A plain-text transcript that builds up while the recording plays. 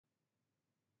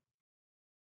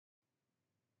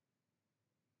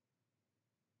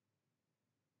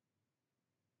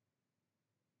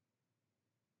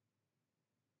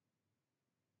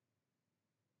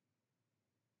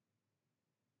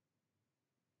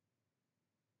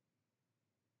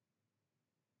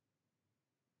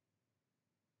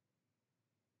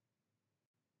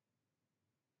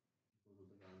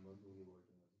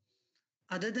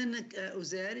Other than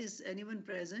Uzair, is anyone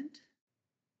present?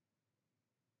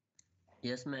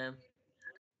 Yes, ma'am.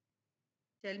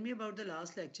 Tell me about the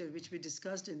last lecture, which we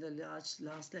discussed in the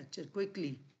last lecture,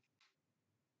 quickly.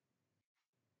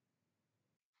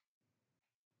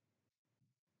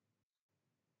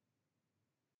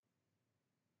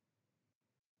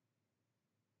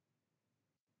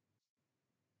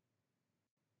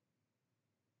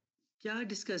 क्या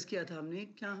discuss किया था हमने,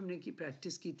 क्या हमने की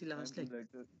practice की थी लास्ट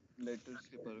लेक्चर? लेटर्स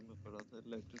के बारे में पढ़ा था,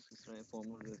 लेटर्स किस तरह,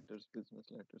 फॉर्मल लेटर्स, बिजनेस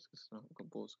लेटर्स किस तरह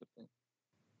कंपोज करते हैं।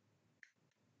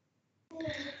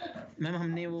 मैम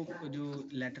हमने वो जो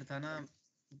लेटर था ना,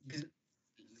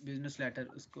 बिजनेस लेटर,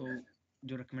 उसको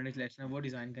जो रिकमेंडेड लेटर है वो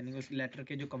डिजाइन करने, उस लेटर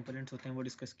के जो कंपोनेंट्स होते हैं वो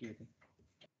डिस्कस किए थे।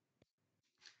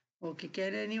 Okay,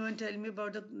 can anyone tell me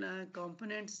about the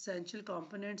components, essential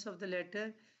components of the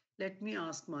letter? Let me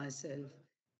ask myself.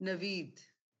 Naveed,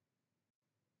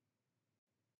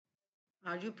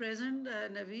 are you present,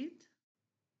 Naveed?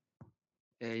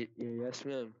 Yes,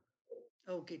 ma'am.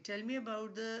 Okay, tell me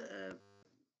about the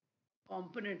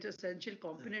components, essential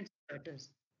components of letters.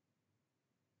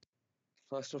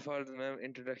 First of all, ma'am,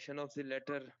 introduction of the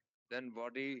letter, then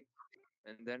body,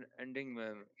 and then ending,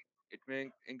 ma'am. It may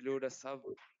include a sub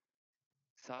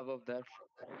of that.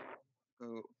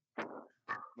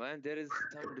 Ma'am, there is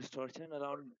some distortion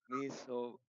around me,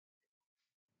 so.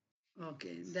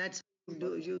 Okay, that's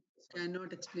you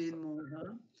cannot explain more,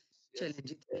 huh?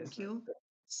 Challenge. Thank you.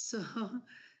 So,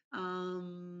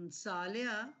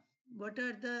 Salia, what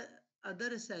are the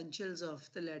other essentials of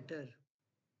the letter?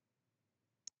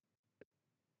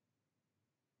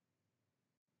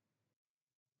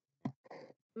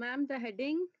 Ma'am, the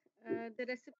heading, the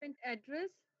recipient address,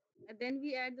 then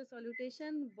we add the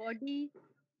salutation, body,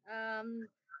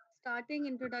 starting,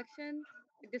 introduction,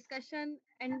 discussion,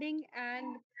 ending,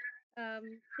 and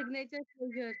signature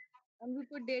closure. And we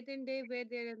put date and day where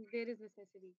there is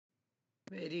necessary.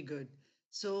 Very good.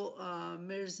 So,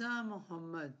 Mirza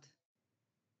Muhammad.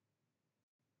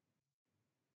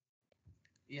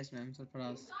 Yes ma'am,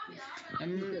 Sarfaraz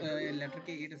ma'am, letter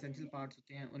के 8 essential parts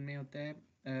होते हैं। उनमें होता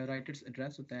है writers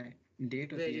address होता है,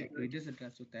 date होती है, रीडर्स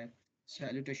एड्रेस होता है,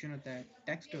 सैल्यूटेशन होता है,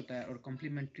 टेक्स्ट होता है और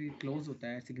कॉम्प्लीमेंट्री क्लोज होता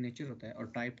है, सिग्नेचर होता है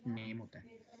और टाइप नेम होता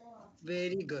है।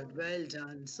 Very good, well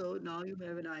done. So now you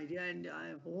have an idea, and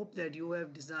I hope that you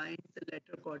have designed the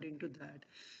letter according to that.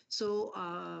 So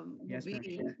Yes,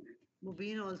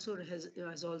 Mubin also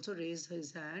has also raised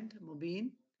his hand.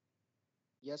 Mubin.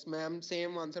 Yes, ma'am.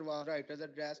 Same answer was writer's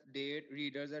address, date,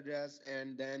 reader's address,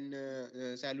 and then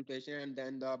salutation, and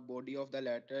then the body of the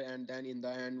letter, and then in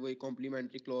the end we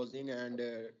complimentary closing and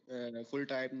full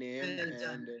type name.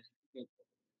 Well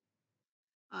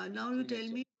and now you tell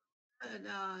me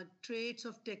traits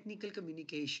of technical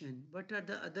communication. What are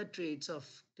the other traits of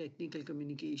technical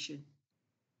communication?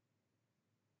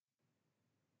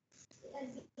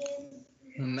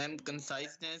 Ma'am,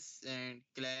 conciseness and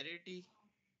clarity.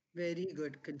 Very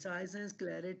good. Conciseness,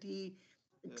 clarity,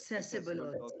 accessible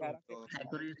also.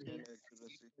 Accuracy.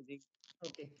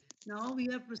 Okay. Now we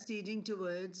are proceeding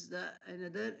towards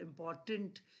another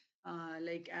important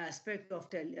aspect of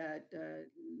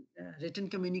written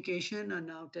communication and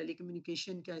now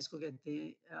telecommunication. क्या इसको कहते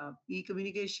हैं?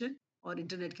 E-communication or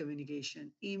internet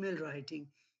communication, email writing.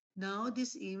 Now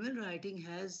this email writing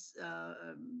has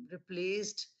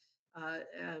replaced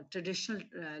traditional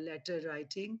letter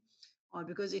writing, or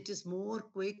because it is more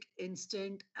quick,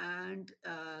 instant, and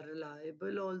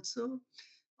reliable also.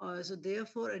 So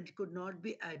therefore it could not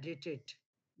be edited.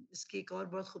 इसकी एक और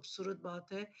बहुत खूबसूरत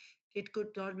बात है, it could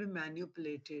not be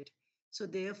manipulated. So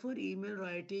therefore email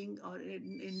writing, or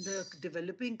in the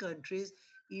developing countries,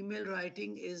 email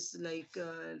writing is like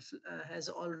has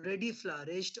already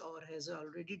flourished or has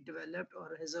already developed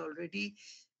or has already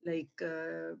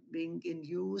being in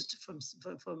used from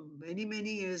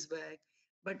many years back.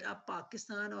 But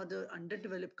Pakistan or the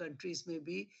underdeveloped countries,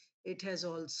 maybe it has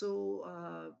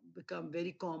also become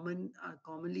very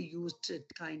commonly used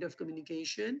kind of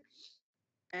communication.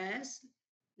 As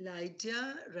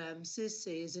Lydia Ramses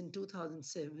says in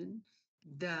 2007,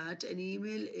 that an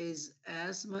email is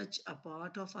as much a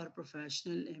part of our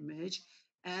professional image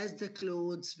as the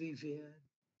clothes we wear.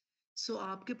 So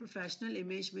आपके professional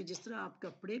image में जिस तरह आप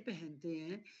कपड़े पहनते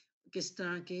हैं, किस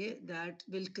तरह के, that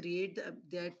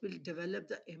will develop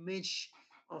the image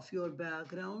of your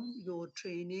background, your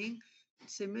training.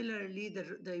 Similarly,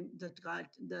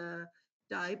 the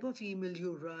type of email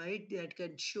you write that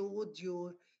can show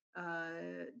your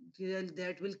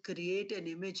that will create an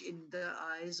image in the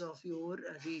eyes of your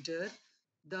reader.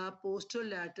 The postal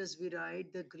letters we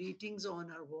write, the greetings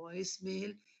on our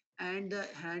voicemail, and the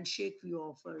handshake we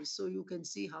offer. So you can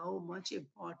see how much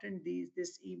important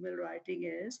this email writing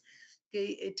is.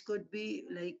 Okay, it could be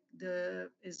like the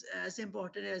is as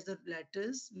important as the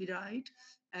letters we write,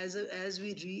 as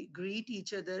we greet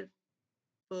each other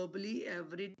verbally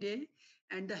every day,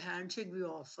 and the handshake we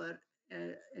offer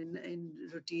in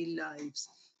routine lives.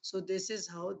 So this is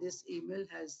how this email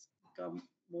has become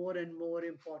more and more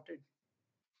important.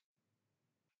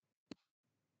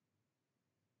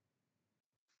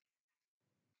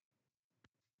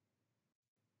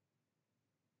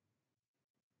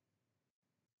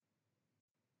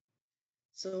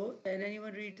 So can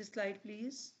anyone read the slide,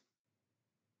 please?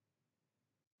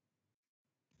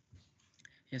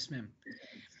 Yes, ma'am.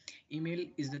 Email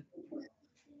is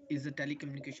the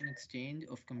telecommunication exchange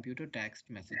of computer text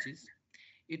messages.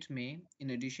 It may,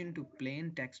 in addition to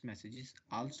plain text messages,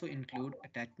 also include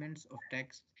attachments of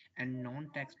text and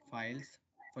non-text files,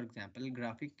 for example,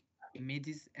 graphic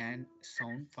images and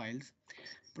sound files,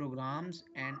 programs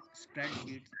and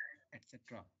spreadsheets,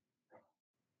 etc.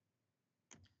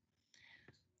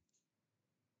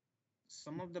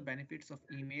 Some of the benefits of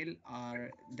email are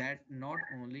that not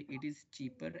only it is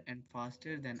cheaper and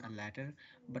faster than a letter,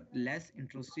 but less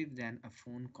intrusive than a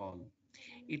phone call.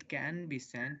 It can be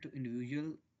sent to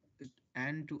individual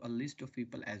and to a list of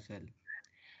people as well.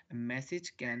 A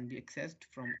message can be accessed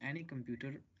from any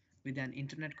computer with an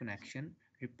internet connection,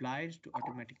 replied to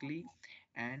automatically,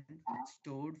 and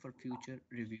stored for future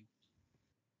review.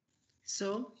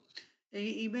 So,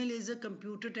 email is a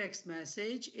computer text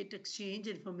message. It exchange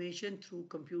information through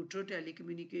computer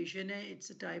telecommunication. It's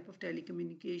a type of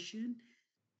telecommunication.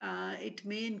 It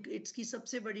may इसकी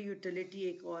सबसे बड़ी utility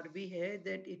एक और भी है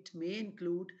that it may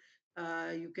include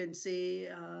you can say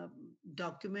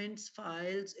documents,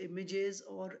 files, images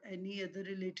or any other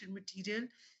related material.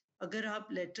 अगर आप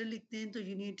letter लिखते हैं तो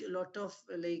you need a lot of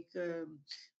like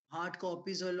hard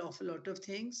copies of a lot of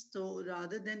things. So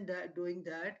rather than that, doing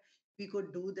that, we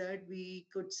could do that. We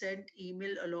could send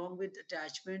email along with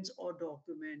attachments or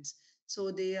documents. So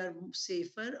they are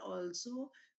safer also,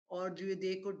 or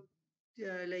they could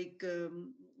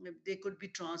they could be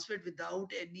transferred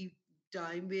without any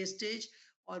time wastage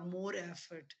or more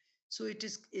effort. So it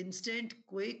is instant,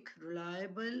 quick,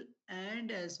 reliable,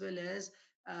 and as well as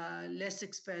less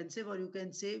expensive, or you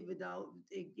can say without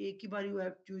एक ही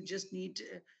बार you just need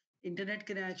internet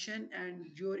connection and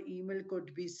your email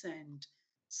could be sent.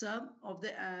 Some of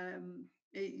the and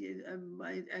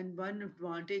one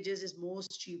advantage is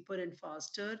most cheaper and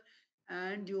faster,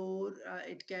 and your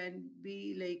it can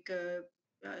be like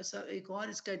so एक और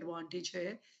इसका advantage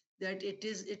है that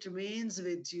it remains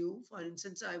with you. For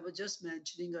instance, I was just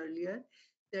mentioning earlier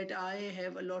that I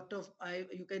have a lot of I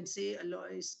you can say a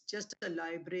lot, it's just a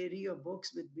library of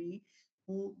books with me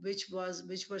which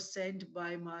were sent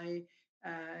by my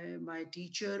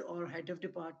teacher or head of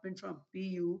department from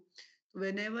PU.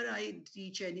 Whenever I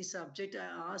teach any subject,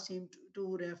 I ask him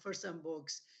to refer some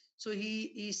books. So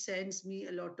he sends me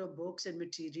a lot of books and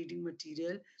reading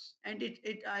material, and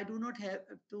it I do not have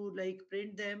to like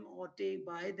print them or take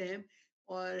buy them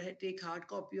or take hard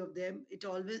copy of them. It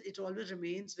always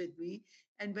remains with me,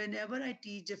 and whenever I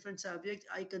teach different subjects,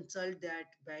 I consult that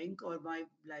bank or my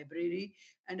library,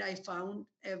 and I found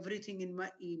everything in my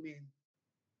email.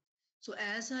 So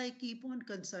as I keep on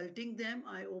consulting them,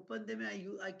 I open them,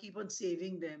 I keep on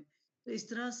saving them. So इस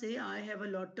तरह से I have a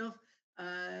lot of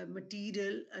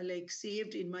material like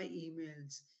saved in my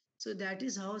emails. So that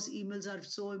is how emails are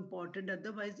so important.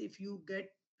 Otherwise, if you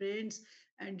get prints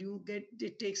and you get,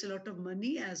 it takes a lot of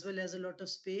money as well as a lot of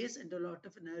space and a lot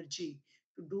of energy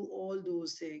to do all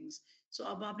those things. So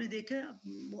अब आपने देखा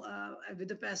with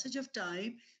the passage of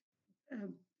time, uh,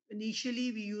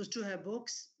 initially we used to have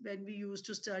books when we used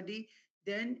to study.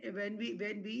 Then when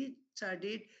we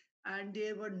studied, and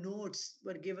there were notes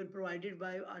were given provided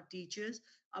by our teachers.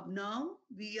 अब now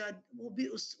we are वो भी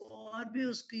उस और भी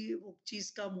उसकी वो चीज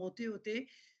कम होते होते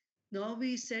now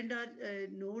we send our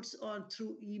notes on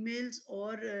through emails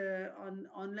or on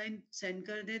online send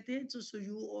kar dete hain. So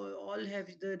you all have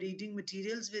the reading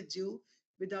materials with you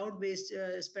without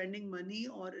spending money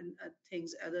or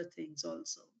other things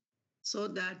also. So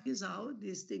that is how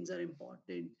these things are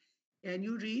important. Can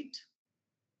you read?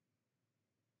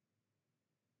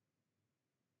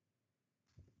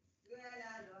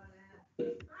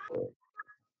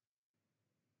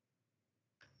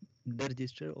 The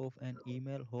register of an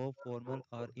email, how formal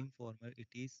or informal it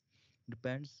is,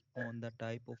 depends on the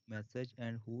type of message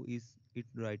and who is it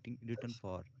written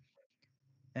for.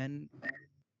 An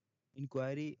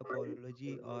inquiry,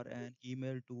 apology, or an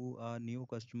email to a new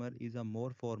customer is a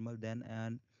more formal than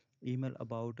an email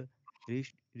about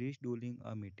rescheduling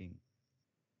a meeting.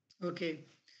 Okay.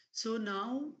 So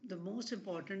now the most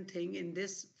important thing in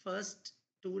this first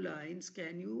two lines,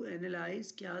 can you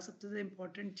analyze क्या सबसे ज़्यादा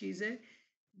important चीज़ है?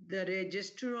 The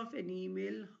register of an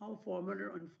email, how formal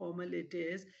or informal it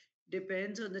is,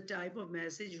 depends on the type of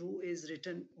message who is it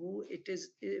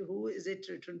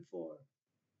written for.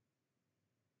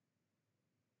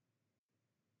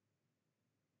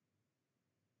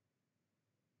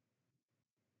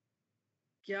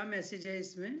 क्या message है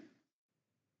इसमें?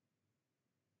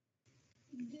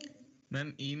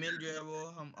 Ma'am email जो है वो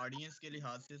हम ऑडियंस के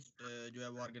लिहाज से जो है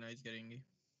वो ऑर्गेनाइज करेंगे.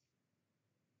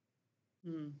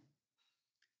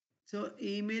 So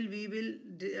email we will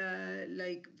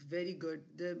like very good.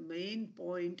 The main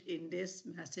point in this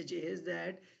message is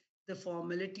that the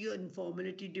formality or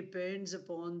informality depends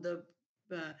upon the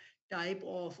type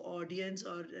of audience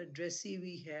or addressee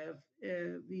we have.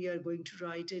 We are going to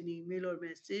write an email or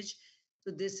message.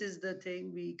 So this is the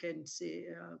thing we can say.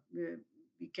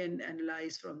 We can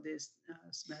analyze from this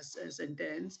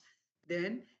sentence.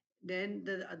 Then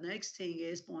the next thing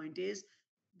is point is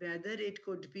whether it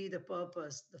could be the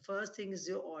purpose. The first thing is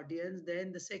your audience,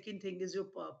 then the second thing is your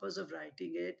purpose of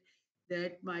writing it.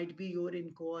 That might be your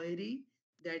inquiry,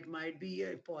 that might be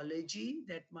an apology,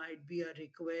 that might be a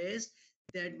request,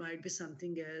 that might be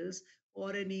something else,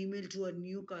 or an email to a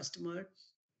new customer.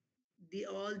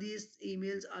 All these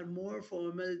emails are more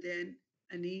formal than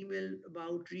an email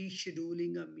about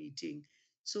rescheduling a meeting.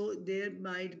 So there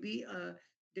might be a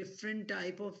different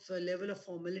type of level of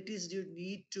formalities you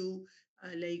need to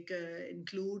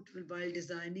include while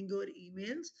designing your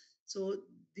emails. So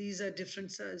these are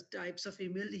different types of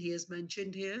email he has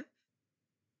mentioned here.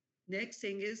 Next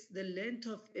thing is the length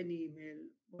of an email.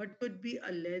 What could be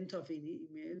a length of an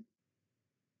email?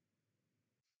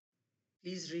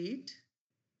 Please read.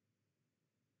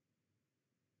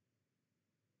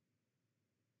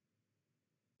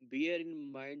 Bear in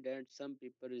mind that some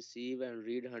people receive and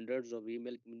read hundreds of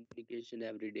email communication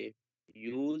every day.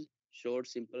 Use short,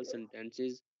 simple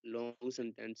sentences, long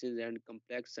sentences, and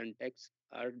complex syntax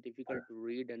are difficult to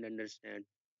read and understand.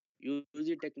 Use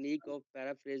the technique of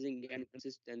paraphrasing and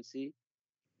consistency.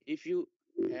 If you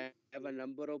have a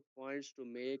number of points to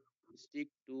make, stick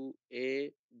to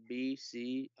A, B,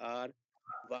 C, R,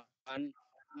 1,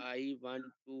 I, 1,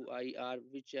 2, I, R,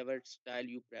 whichever style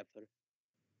you prefer.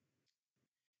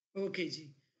 Okay, Ji.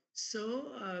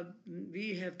 So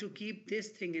we have to keep this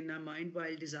thing in our mind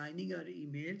while designing our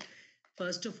email.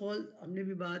 First of all, हमने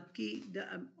भी बात की the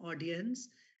audience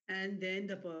and then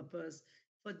the purpose.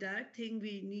 For that thing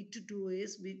we need to do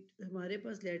is हमारे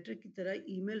पास letter की तरह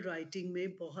email writing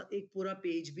में बहुत एक पूरा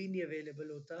page भी नहीं available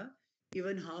होता.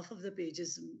 Even half of the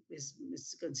pages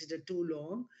is considered too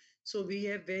long. So we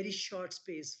have very short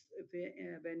space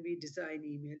when we design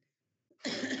email.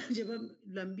 जब हम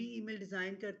लंबी ईमेल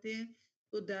डिजाइन करते हैं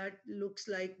तो that looks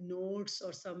like notes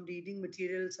or some reading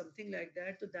material, something like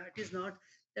that. So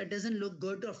that doesn't look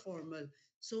good or formal.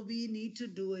 So we need to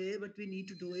do it. What we need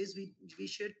to do is we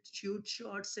should shoot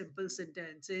short, simple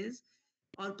sentences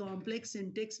or complex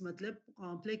syntax, matlab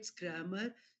complex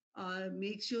grammar.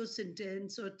 Makes your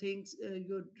sentence or things,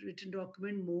 your written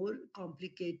document more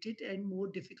complicated and more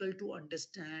difficult to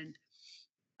understand.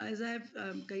 As I've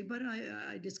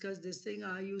I discussed this thing.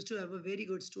 I used to have a very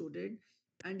good student,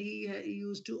 and he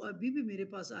used to. Abhi bhi mere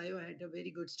paas aayo, I had a very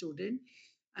good student,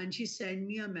 and she sent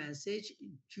me a message.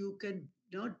 You can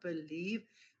not believe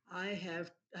I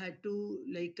have had to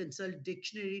like consult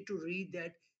dictionary to read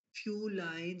that few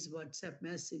lines WhatsApp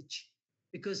message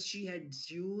because she had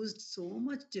used so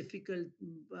much difficult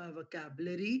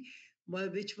vocabulary,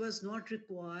 which was not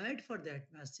required for that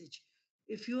message.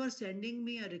 If you are sending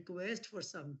me a request for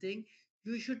something,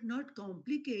 you should not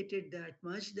complicate it that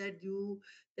much that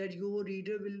your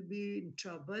reader will be in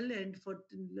trouble, and for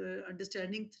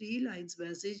understanding 3 lines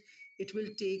message it will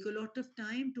take a lot of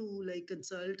time to like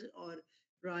consult or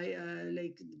write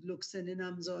like look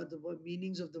synonyms or the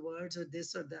meanings of the words or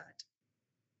this or that.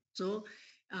 So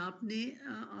आपने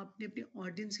आपने अपने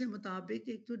audience के मुताबिक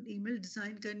एक तो email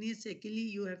design करनी है. Secondly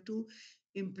you have to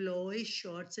employ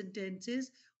short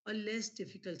sentences or less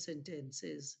difficult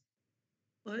sentences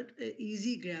or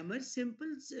easy grammar,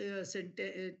 simple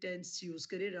tense use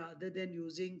kare rather than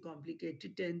using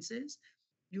complicated tenses.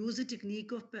 Use a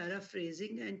technique of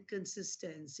paraphrasing and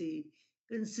consistency.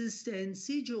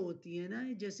 Consistency जो होती है ना,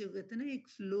 जैसे कहते हैं ना एक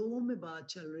flow में बात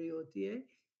चल रही होती है.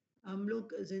 हम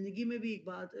लोग जिंदगी में भी एक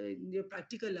बात, in your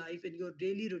practical life, in your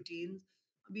daily routines,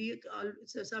 we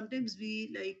sometimes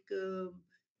we like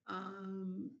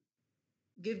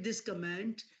give this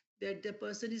comment that the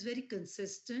person is very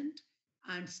consistent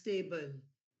and stable.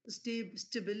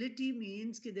 Stability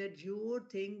means that your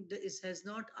thing has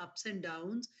not ups and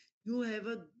downs. you have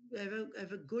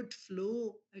a good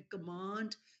flow, a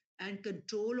command and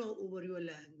control over your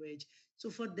language. So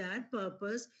for that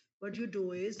purpose, what you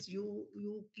do is you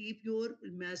keep your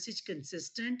message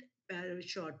consistent,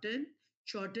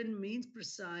 shorten means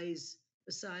precise.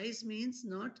 Precise means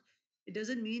not, it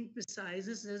doesn't mean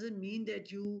preciseness doesn't mean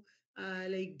that you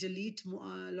like delete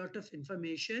a lot of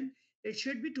information. It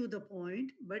should be to the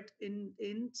point, but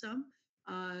in some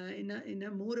in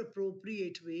a more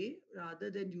appropriate way,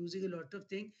 rather than using a lot of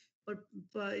things. But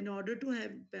in order to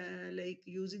have like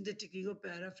using the technique of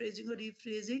paraphrasing or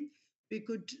rephrasing, we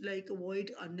could like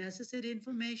avoid unnecessary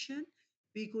information.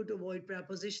 We could avoid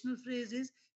prepositional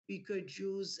phrases. We could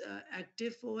use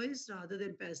active voice rather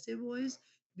than passive voice.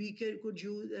 We could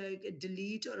use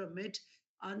delete or omit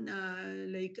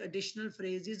like additional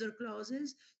phrases or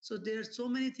clauses. So there are so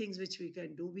many things which we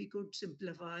can do. We could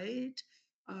simplify it,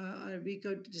 or we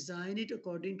could design it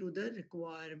according to the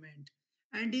requirement.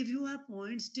 And if you have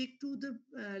points, stick to the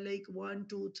like 1,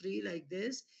 2, 3 like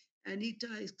this. Any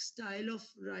style of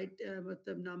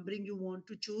the numbering you want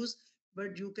to choose,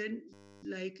 but you can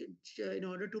like in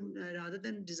order to rather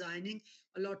than designing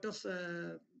a lot of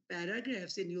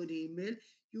paragraphs in your email,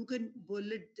 you can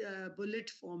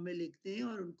bullet form में लिख दें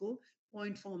और उनको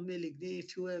point form में लिख दें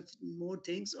if you have more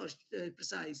things or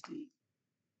precisely.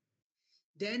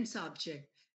 Then subject.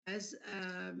 As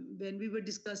when we were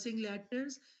discussing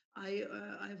letters,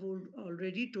 I've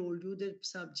already told you that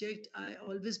subject, I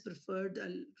always preferred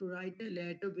to write a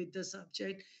letter with the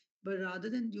subject, but rather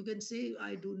than, you can say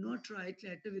I do not write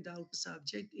letter without a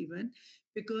subject even,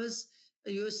 because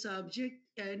your subject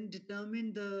can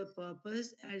determine the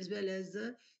purpose as well as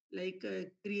the like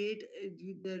create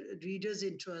the reader's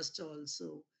interest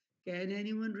also. Can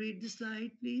anyone read the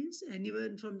slide, please?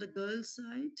 Anyone from the girls'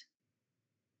 side?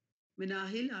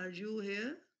 Minahil, are you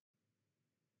here?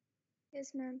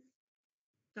 Yes, ma'am.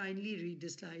 Kindly read the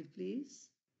slide, please.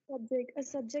 Subject. A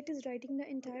subject is writing the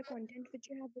entire content which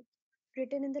you have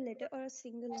written in the letter or a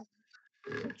single line.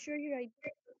 Make sure you write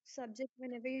subject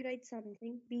whenever you write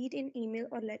something, be it in email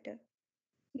or letter.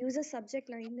 Use a subject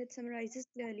line that summarizes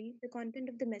clearly the content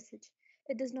of the message.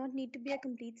 It does not need to be a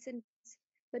complete sentence,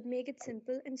 but make it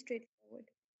simple and straightforward.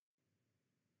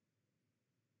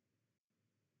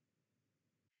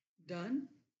 Done?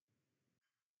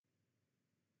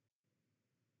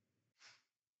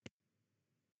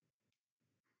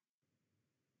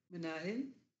 Minahil?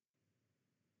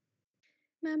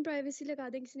 Ma'am privacy लगा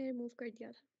दें, किसी ने remove कर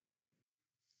दिया था.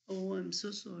 Oh, I'm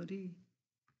so sorry.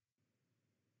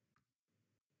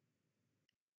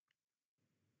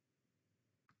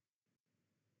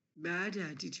 Bad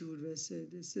attitude, वैसे.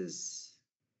 This is...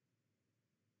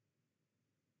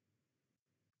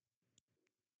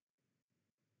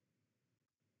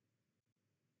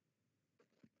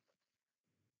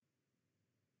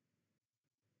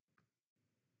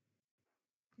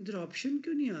 इधर option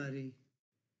क्यों नहीं आ रही?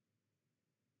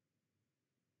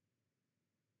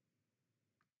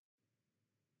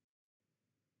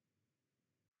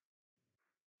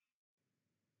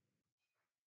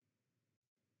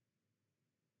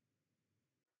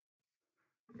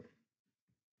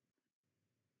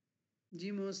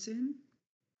 जी मोहसिन,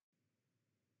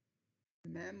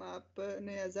 मैम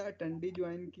आपने एज अ अटेंडी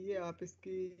ज्वाइन की है, आप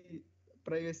इसकी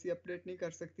प्राइवेसी अपडेट नहीं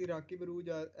कर सकती. राकिब अरूज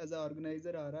एज अ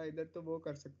ऑर्गेनाइजर आ रहा है इधर, तो वो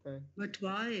कर सकता है. but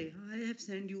why? I have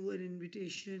sent you an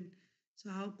invitation. So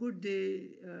how could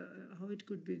they, how it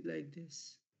could be like this?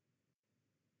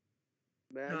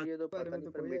 Ma'am ये तो बारे पता में नहीं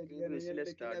तो पर कोई मीटिंग आइडिया तो नहीं है, इसलिए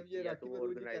लेकिन स्टार्ट अब ये किया तो राकिब वो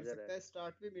अरूज ही कर ऑर्गेनाइजर सकता है। है.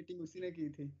 स्टार्ट भी मीटिंग उसी ने की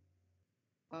थी,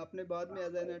 आपने बाद में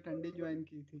एज एन अटेंडी ज्वाइन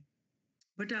की थी.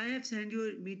 But I have sent you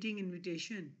a meeting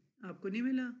invitation. आपको नहीं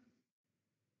मिला?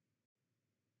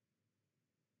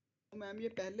 मैम ये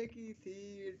पहले की थी,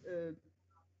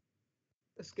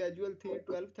 स्केड्यूल थी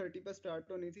 12:30 पर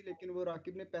स्टार्ट होनी थी, लेकिन वो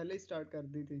राकिब ने पहले ही स्टार्ट कर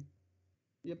दी थी.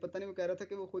 ये पता नहीं, वो कह रहा था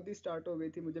कि वो खुद ही स्टार्ट हो गई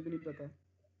थी, मुझे भी नहीं पता.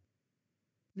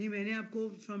 नहीं, मैंने आपको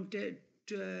from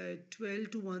 12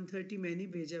 to 1:30 मैंने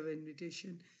भेजा हुआ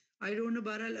इनविटेशन. I don't know.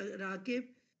 बहरहाल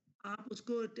राकिब, आप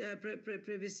उसको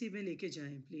प्राइवेसी में लेके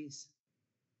जाएं please.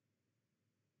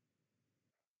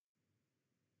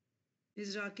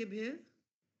 Is Raqib here?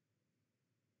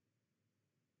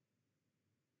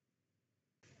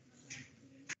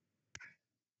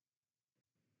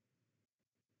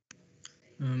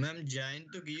 Ma'am join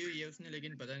तो की हुई है उसने,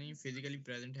 लेकिन पता नहीं फिजिकली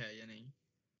प्रेजेंट है या नहीं.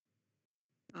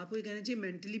 आपको ये कहना चाहिए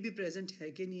मेंटली भी प्रेजेंट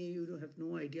है कि नहीं है. You have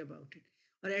no idea about it.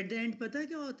 और एट द एंड पता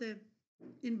क्या होता है,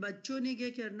 इन बच्चों ने क्या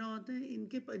करना होता है,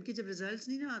 इनके जब रिजल्ट्स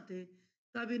नहीं ना आते हैं,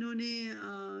 तब इन्होंने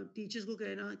टीचर्स को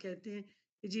कहते हैं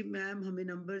कि जी मैम हमें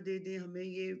नंबर दे दें, हमें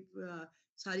ये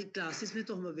सारी क्लासेस में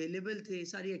तो हम अवेलेबल थे,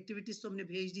 सारी एक्टिविटीज तो हमने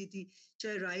भेज दी थी,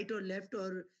 चाहे राइट और लेफ्ट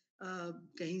और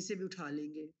कहीं से भी उठा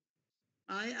लेंगे.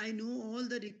 I know all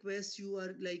the requests you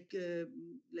are like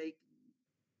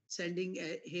sending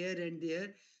here and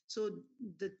there. So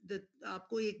the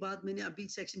आपको एक बात मैंने अभी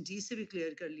सेक्शन डी से भी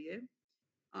क्लियर कर ली है.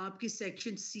 आपकी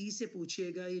सेक्शन सी से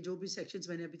पूछिएगा, ये जो भी सेक्शंस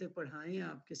मैंने अभी तक पढ़ाए हैं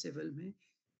आपके सिविल में,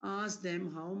 ask them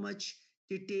how much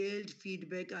detailed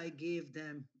feedback I gave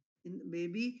them.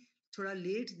 Maybe थोड़ा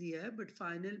लेट दिया है, but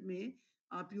final में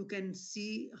आप you can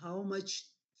see how much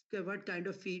what kind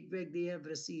of feedback they have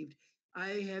received.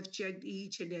 I have checked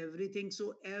each and everything,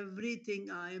 so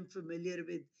everything I am familiar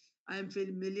with. I am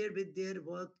familiar with their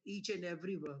work, each and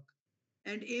every work.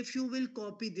 And if you will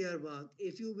copy their work,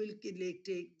 if you will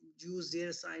use their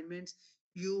assignments,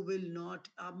 you will not.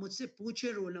 आप मुझसे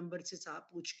पूछे roll number से साथ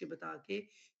पूछ के बता के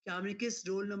कि आपने किस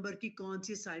रोल नंबर की कौन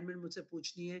सी असाइनमेंट मुझसे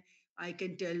पूछनी है. I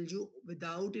can tell you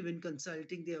without even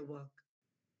consulting their work.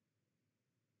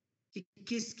 कि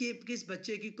किस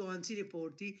बच्चे की कौन सी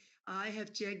रिपोर्ट थी. I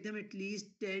have checked them at least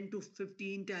 10 to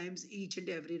 15 times each and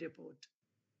every report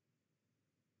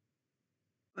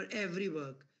or every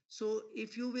work. So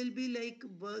if you will be like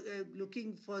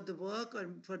looking for the work or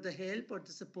for the help or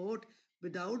the support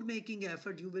without making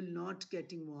effort, you will not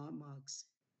getting more marks.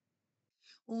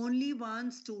 Only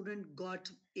one student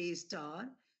got A star.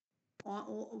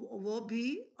 वो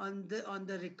भी on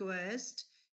the request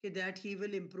that he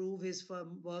will improve his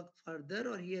work further,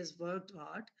 or he has worked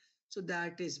hard, so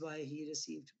that is why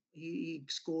he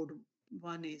scored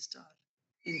 1 A star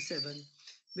in 7.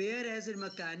 Whereas in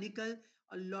mechanical,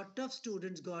 a lot of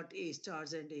students got A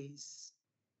stars and A's.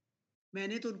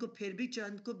 मैंने तो उनको फिर भी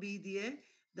चंद को B दिए.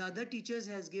 The other teachers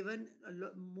has given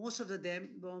most of them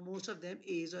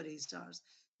A's or A stars.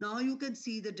 Now you can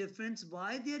see the difference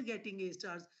why they are getting A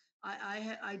stars.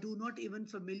 I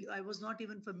was not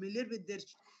even familiar with their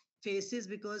faces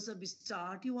because अभी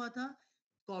start ही हुआ था,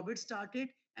 COVID started,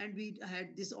 and we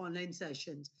had this online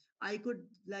sessions. I could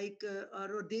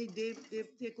or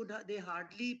they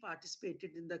hardly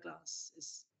participated in the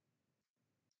classes.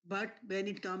 But when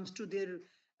it comes to their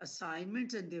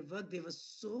assignments and their work, they were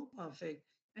so perfect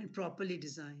and properly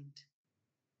designed.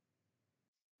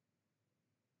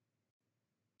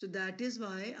 So that is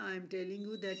why I'm telling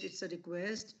you that it's a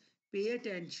request. Pay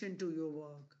attention to your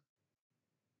work.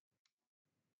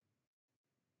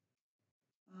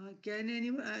 Can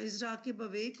anyone, is Rakib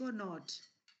awake or not?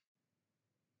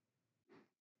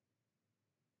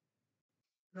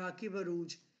 Rakib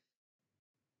Aruj.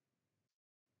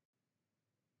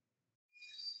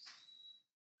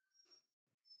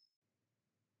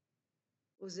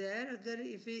 Uzair,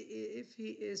 if he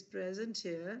is present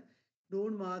here,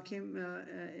 don't mark him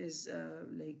as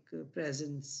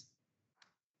presence.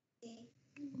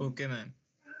 Okay, ma'am.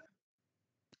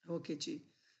 Okay, Chi.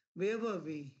 Where were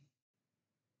we?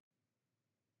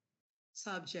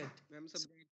 Subject. Ma'am,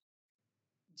 subject.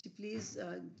 Ji, please,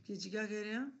 जी क्या कह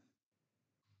रहे हैं?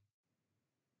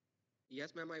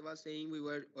 Yes, ma'am. I was saying we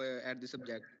were at the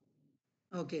subject.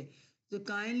 Okay. So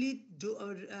kindly do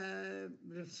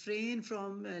refrain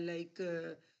from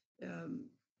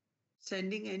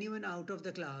sending anyone out of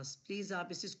the class. Please,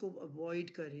 आप इस इसको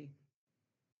avoid करें.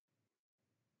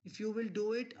 If you will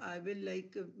do it, I will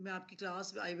मैं आपकी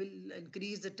class, I will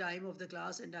increase the time of the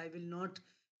class and I will not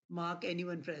mark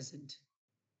anyone present.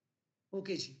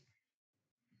 Okay, ji.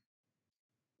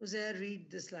 Uzair, read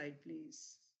the slide,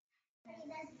 please.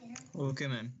 Okay,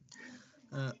 ma'am.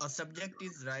 A subject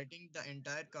is writing the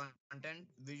entire content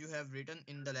which you have written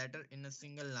in the letter in a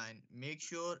single line. Make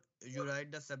sure you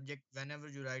write the subject whenever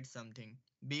you write something,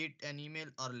 be it an email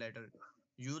or letter.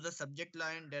 Use a subject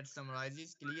line that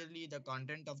summarizes clearly the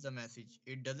content of the message.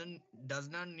 It does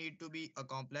not need to be a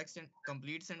complex and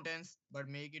complete sentence, but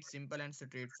make it simple and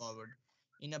straightforward.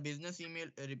 In a business email,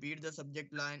 repeat the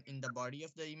subject line in the body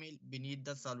of the email beneath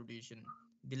the salutation.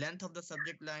 The length of the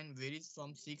subject line varies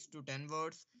from 6 to 10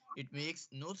 words. It makes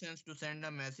no sense to send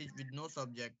a message with no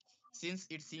subject, since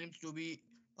it seems to be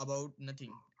about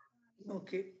nothing.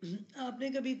 Okay. आपने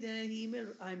कभी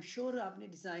email, I'm sure आपने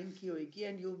design की होगी,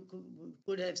 and you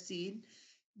could have seen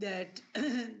that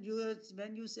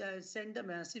when you send a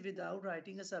message without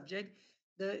writing a subject,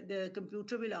 the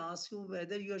computer will ask you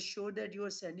whether you are sure that you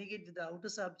are sending it without a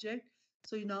subject.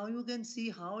 So now you can see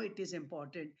how it is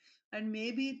important. And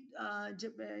maybe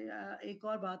जब एक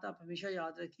और बात आप हमेशा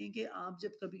याद रखें कि आप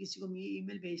जब कभी किसी को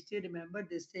email भेजते हैं, remember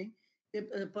this thing.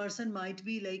 The person might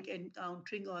be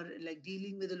encountering or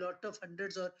dealing with a lot of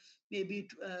hundreds or maybe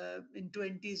in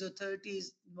 20s or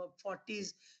 30s,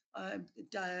 40s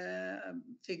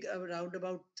around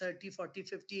about 30, 40,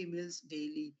 50 emails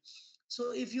daily.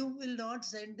 So if you will not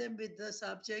send them with the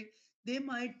subject, they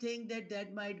might think that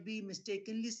that might be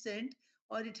mistakenly sent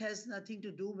or it has nothing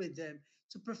to do with them.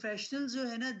 So professionals, जो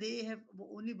है ना, they have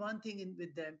only one thing in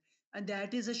with them, and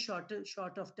that is a short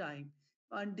of time.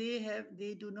 And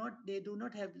they do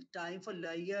not have time for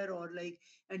liar or like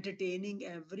entertaining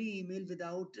every email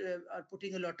without or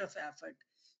putting a lot of effort.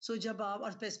 So jab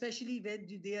aap, especially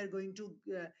when they are going to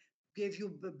give you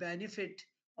benefit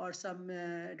or some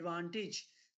advantage,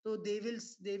 so they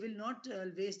will not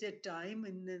waste their time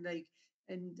in like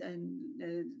in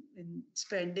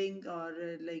spending or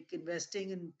like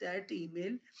investing in that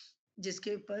email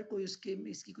जिसके ऊपर कोई उसके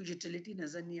इसकी कोई utility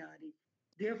नजर नहीं आ रही.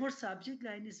 Therefore, subject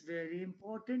line is very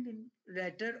important in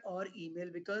letter or email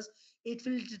because it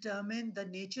will determine the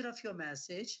nature of your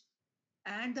message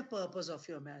and the purpose of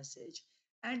your message,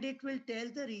 and it will tell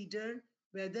the reader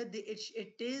whether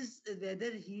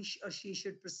whether he or she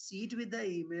should proceed with the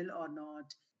email or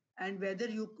not, and whether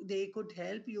they could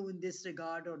help you in this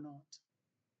regard or not.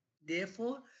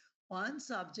 Therefore, one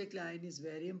subject line is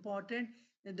very important,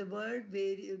 and the word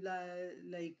the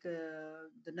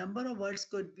number of words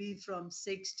could be from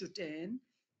 6 to 10.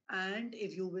 And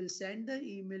if you will send the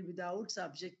email without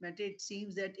subject matter, it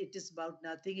seems that it is about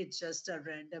nothing. It's just a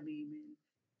random email.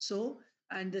 So,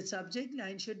 and the subject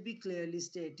line should be clearly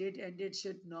stated, and it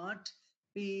should not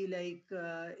be like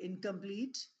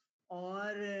incomplete,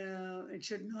 or it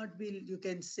should not be, you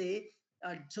can say,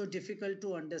 so difficult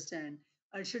to understand.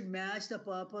 It should match the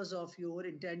purpose of your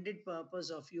intended purpose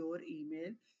of your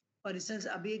email. For instance,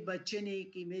 अभी एक बच्चे ने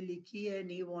एक email लिखी है and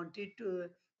he wanted to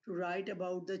write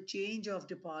about the change of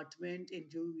department in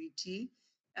UET,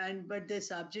 and but the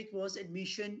subject was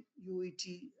admission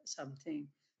UET something.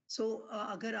 So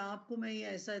अगर आपको मैं ये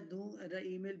ऐसा दूं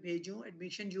email भेजूं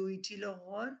admission UET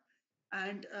Lahore,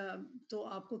 and तो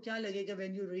आपको क्या लगेगा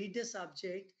when you read the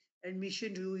subject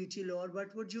admission UET Lahore,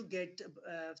 what would you get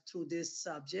through this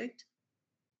subject?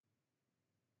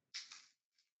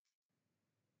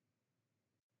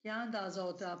 क्या अंदाजा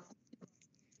होता है आपको?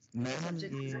 मैम ये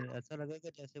ऐसा लगेगा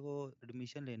जैसे वो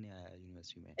एडमिशन लेने आया है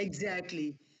यूनिवर्सिटी में.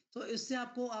 Exactly. तो इससे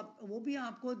आपको वो भी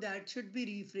आपको that should be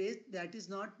rephrased. That is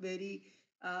not very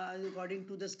according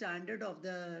to the standard of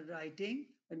the writing.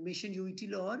 Admission UET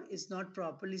Lahore is not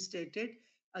properly stated.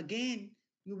 Again,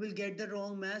 you will get the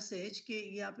wrong message कि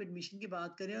ये आप admission की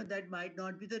बात करें, और that might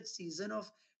not be the season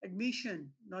of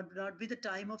admission, not be the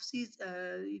time of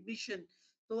admission.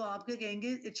 तो आप क्या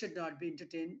कहेंगे? It should not be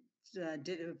entertained.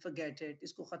 Forget it.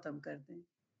 इसको खत्म कर दें.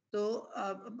 तो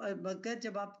मगर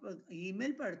जब आप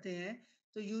email पढ़ते हैं,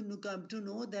 so you come to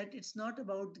know that it's not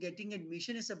about getting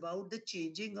admission, it's about the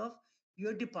changing of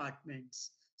your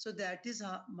departments. So that is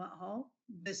how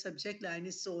the subject line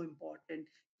is so important.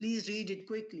 Please read it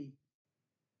quickly.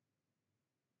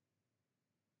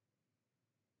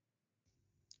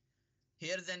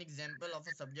 Here's an example of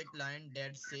a subject line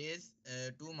that says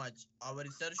too much. Our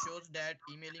research shows that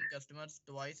emailing customers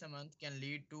twice a month can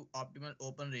lead to optimal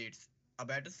open rates. A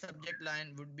better subject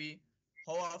line would be,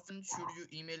 how often should you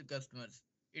email customers?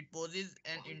 It poses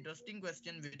an interesting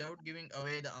question without giving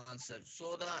away the answer,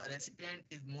 so the recipient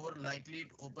is more likely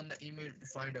to open the email to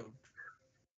find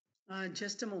out.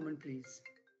 Just a moment, please.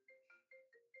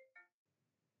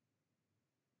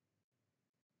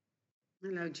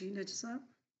 Hello, Gina, sir.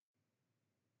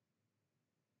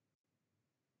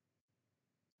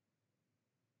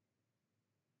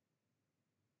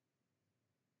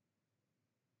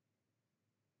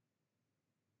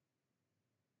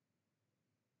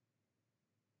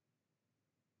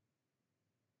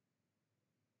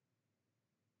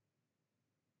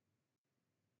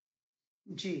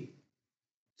 G.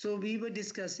 So we were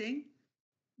discussing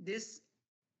this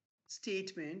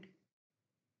statement.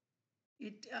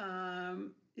 It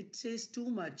says too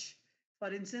much.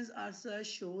 For instance, our search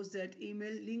shows that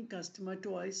emailing customer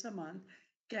twice a month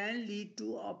can lead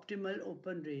to optimal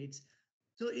open rates.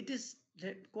 So it is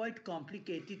quite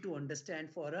complicated to understand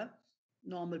for a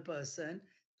normal person.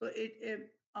 So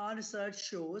our research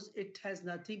shows it has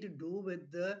nothing to do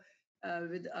with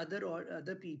with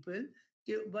other people.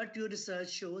 What your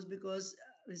research shows, because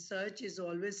research is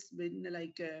always been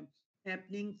like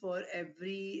happening for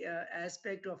every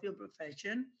aspect of your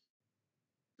profession.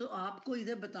 तो आपको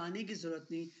इधर बताने की जरूरत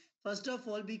नहीं. First of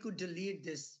all, we could delete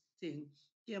this thing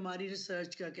कि हमारी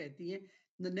research क्या कहती है.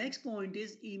 The next point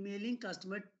is emailing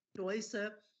customer twice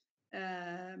a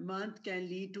month can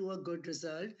lead to a good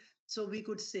result. So we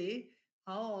could say,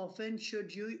 how often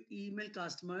should you email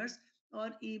customers,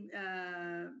 or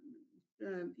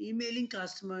emailing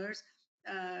customers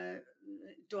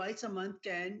twice a month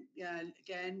can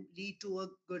lead to a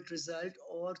good result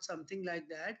or something like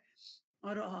that?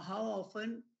 Or how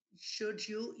often should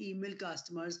you email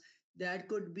customers? That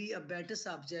could be a better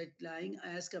subject line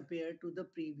as compared to the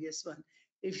previous one.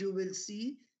 If you will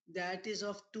see, that is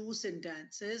of two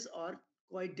sentences or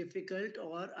quite difficult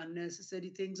or unnecessary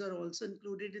things are also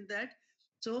included in that.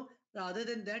 So rather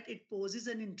than that, it poses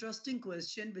an interesting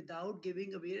question without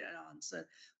giving away an answer.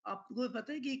 आपको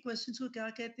पता है कि questions को क्या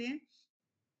कहते हैं?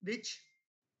 Which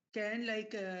can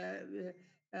like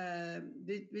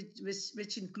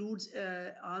which includes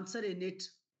answer in it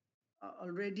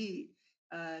already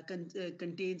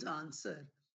contains answer.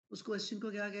 उस question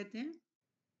को क्या कहते हैं?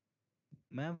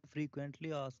 Ma'am,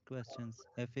 frequently asked questions,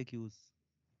 FAQs.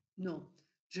 No,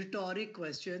 rhetoric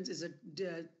questions is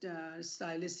a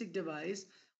stylistic device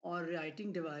or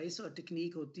writing device or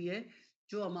technique होती है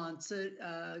जो हम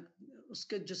आंसर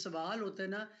उसके जो सवाल होता है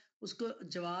ना उसको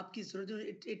जवाब की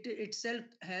जरूरत it itself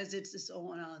has its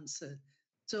own answer.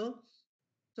 So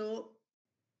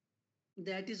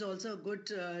that is also a good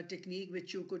technique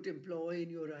which you could employ in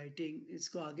your writing.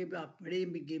 इसको आगे भी आप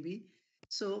पढ़ेंगे भी.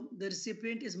 So the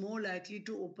recipient is more likely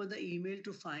to open the email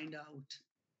to find out.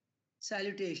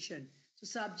 Salutation. So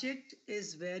subject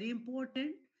is very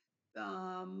important.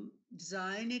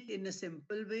 Design it in a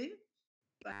simple way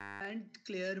and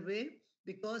clear way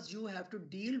because you have to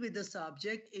deal with the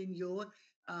subject in your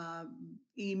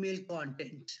email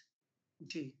content.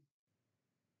 G.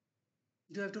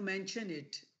 You have to mention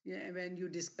it when you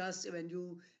discuss, when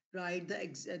you write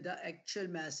the actual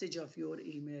message of your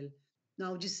email.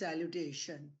 Now, just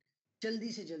salutation.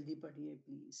 Jaldi se jaldi padhiye,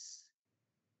 please.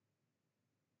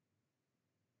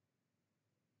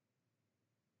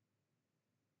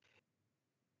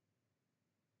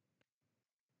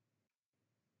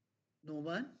 No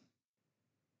one?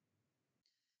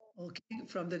 Okay,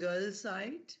 from the girls'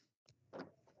 side.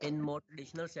 In more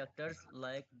traditional sectors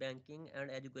like banking and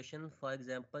education, for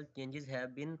example, changes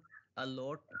have been a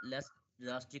lot less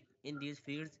drastic. In these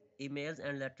fields, emails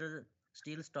and letters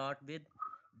still start with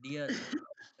dear,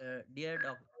 dear,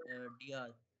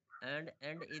 and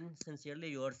end in sincerely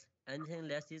yours. Anything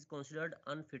less is considered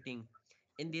unfitting.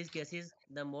 In these cases,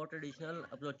 the more traditional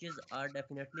approaches are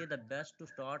definitely the best to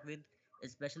start with,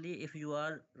 especially if you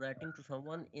are writing to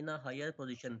someone in a higher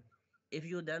position. If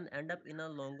you then end up in a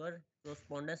longer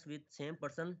correspondence with same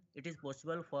person, it is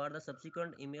possible for the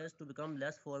subsequent emails to become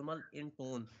less formal in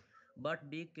tone. But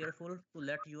be careful to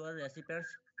let your recipients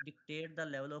dictate the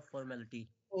level of formality.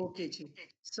 Okay, Ji.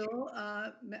 So,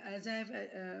 as I have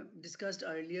discussed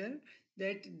earlier,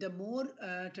 that the more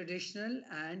traditional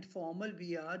and formal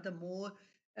we are, the more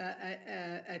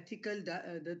ethical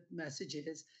the message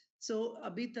is. So,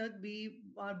 abhi tak we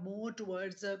are more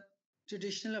towards a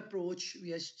traditional approach.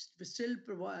 We are still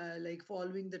like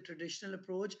following the traditional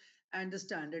approach and the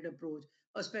standard approach,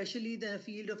 especially the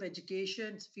field of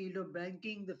education, field of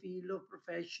banking, the field of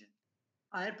profession,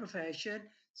 higher profession.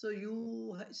 So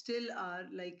you still are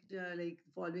like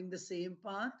following the same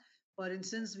path. For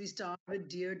instance, we start with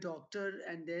dear doctor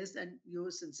and this and you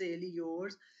sincerely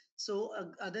yours. So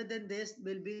other than this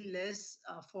will be less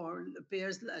for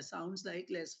appears sounds like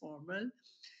less formal.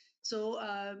 So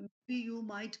maybe you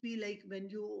might be like when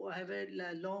you have a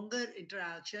longer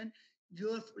interaction,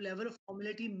 your level of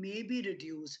formality may be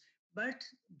reduced, but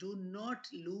do not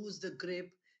lose the grip.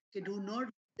 Okay, do not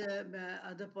the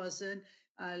other person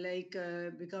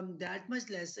become that much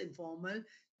less informal,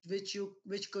 which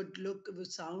could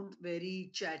sound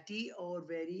very chatty or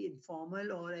very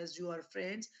informal, or as you are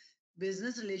friends.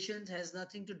 Business relations has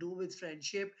nothing to do with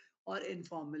friendship or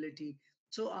informality.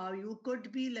 So you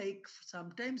could be like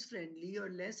sometimes friendly or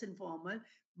less informal,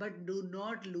 but do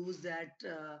not lose that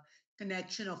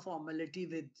connection of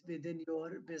formality within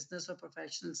your business or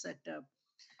professional setup.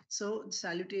 So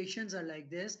salutations are like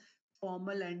this: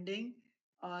 formal ending,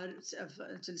 और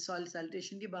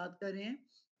salutation की बात कर रहे हैं.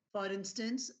 For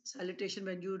instance, salutation,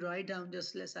 when you write down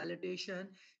just salutation,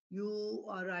 you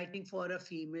are writing for a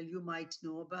female, you might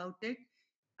know about it.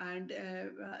 And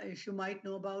if you might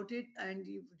know about it and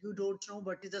you don't know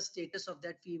what is the status of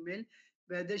that female,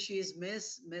 whether she is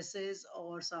Miss, Mrs.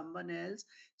 or someone else,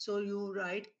 so you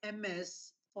write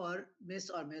MS for Miss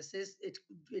or Mrs.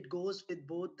 It goes with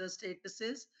both the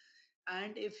statuses.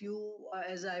 And if you,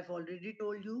 as I've already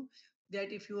told you,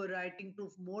 that if you are writing to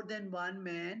more than one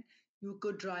man, you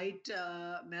could write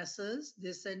Messrs.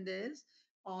 This and this,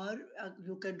 or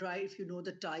you can write if you know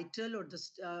the title or the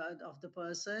of the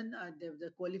person, the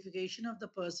qualification of the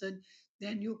person,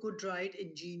 then you could write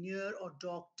engineer or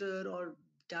doctor or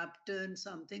captain,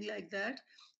 something like that.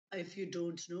 If you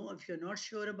don't know, if you're not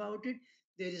sure about it,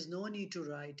 there is no need to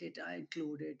write it. I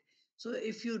included. So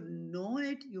if you know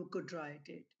it, you could write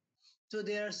it. So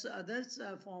there are other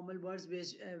formal words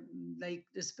which like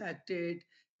respected,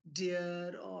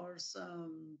 dear, or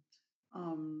some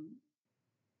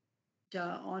क्या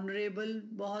honorable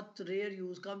बहुत rare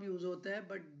use कम use होता है,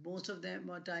 but most of them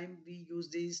time we use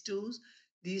these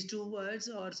two words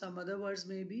or some other words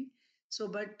maybe. So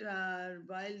but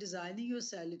while designing your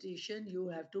salutation you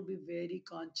have to be very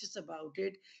conscious about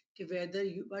it whether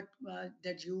you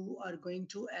that you are going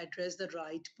to address the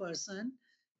right person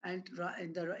and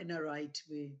in a right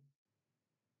way.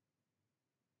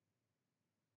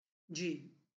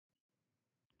 G.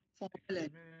 Formal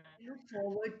end. I look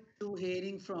forward to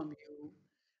hearing from you.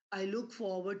 I look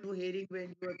forward to hearing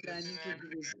when you are planning to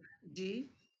visit. G.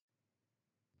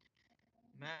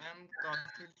 Ma'am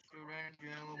काफी student जो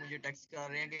है वो मुझे text कर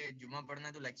रहे हैं कि जुमा पढ़ना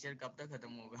है तो लेक्चर कब तक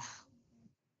खत्म होगा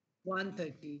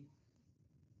 1:30.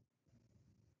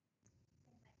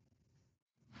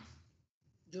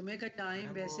 जुमे का टाइम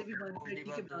वैसे भी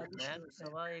 1:30 के बाद ही शुरू मैम होता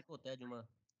है 1:15 होता है जुमा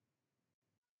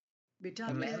बेटा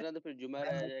इस आपके तरह तो फिर जुमा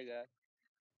रह जाएगा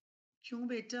क्यों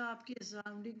बेटा आपके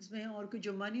सराउंडिंग्स में और कोई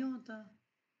जुम्मा नहीं होता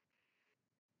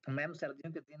मैम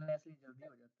सर्दियों के दिन है इसलिए जल्दी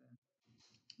हो जाता है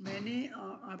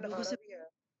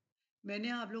मैंने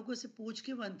आप लोगों से पूछ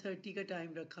के 1:30 का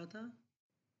टाइम रखा था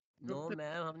नो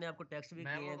मैम हमने आपको टेक्स्ट भी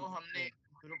किए हैं वो हमने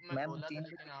ग्रुप में बोला था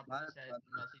लेकिन आपने शायद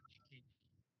मैसेज देखी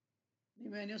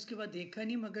नहीं मैंने उसके बाद देखा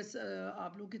नहीं मगर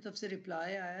आप लोगों की तरफ से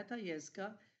रिप्लाई आया था यस का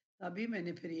अभी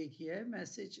मैंने फिर ये किया है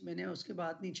मैसेज मैंने उसके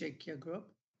बाद नहीं चेक किया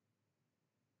ग्रुप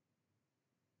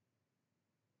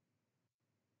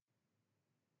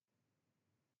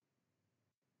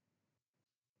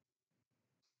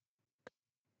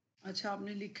अच्छा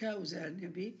आपने लिखा है उजैर ने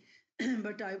भी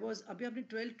बट आई वाज अभी आपने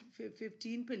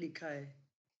 12:15 पे लिखा है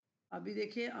अभी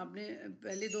देखिए आपने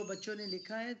पहले दो बच्चों ने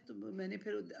लिखा है तो मैंने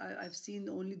फिर I have seen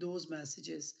only those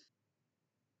messages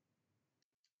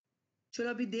चलो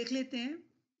अभी देख लेते हैं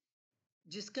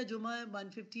जिसका जुमा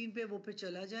 1:15 पे वो पे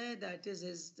चला जाए दैट इज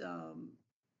हिज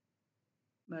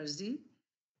मर्जी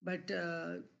बट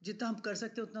जितना हम कर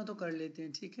सकते हैं उतना तो कर लेते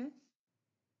हैं ठीक है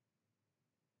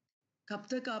कब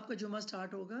तक आपका जुमा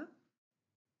स्टार्ट होगा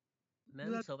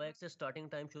मैम 1:15 से स्टार्टिंग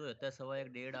टाइम शुरू होता है 1:15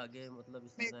 1:30 आगे मतलब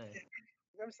इस तरह है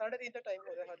मैम 3:30 तक टाइम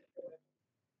हो रहा है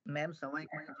मैम 1:15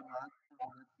 बजे जमात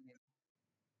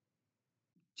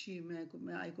जी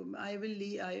मैं I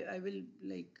will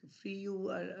like free you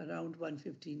around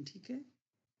 1:15 ठीक है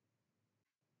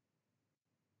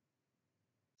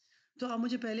तो आप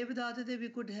मुझे पहले बताते थे we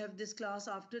could have this class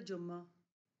after जुम्मा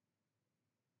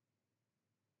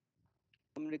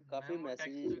हमने काफी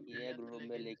मैसेजेस किए हैं ग्रुप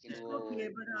में लेकिन वो okay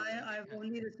but I have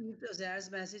only received अज़ैज़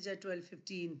message eight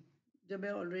 12:15 जब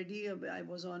मैं already I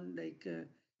was on like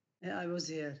I was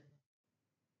here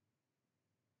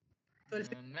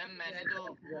ma'am मैंने तो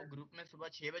वो ग्रुप में सुबह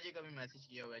 6 बजे का भी मैसेज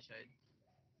किया हुआ है शायद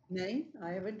नहीं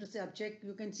I haven't received check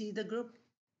you can see the group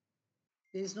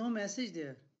there is know message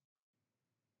there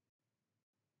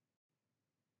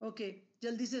okay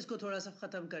जल्दी से इसको थोड़ा सा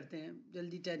खत्म करते हैं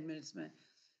जल्दी 10 मिनट्स में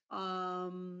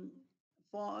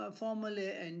formal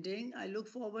ending I look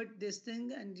forward this thing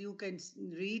and you can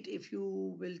read if you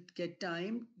will get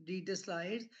time read the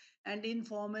slides and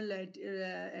informal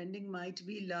ending might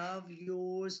be love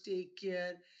yours take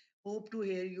care hope to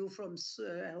hear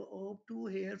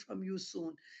from you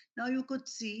soon now you could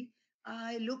see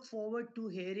I look forward to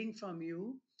hearing from you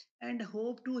and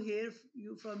hope to hear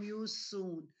from you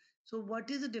soon so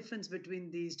what is the difference between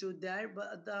these two the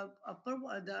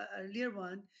earlier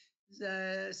one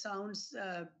sounds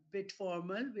a bit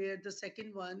formal, where the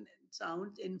second one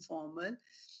sounds informal.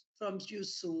 From you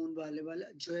soon, wale.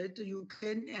 You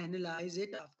can analyze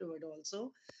it afterward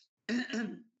also.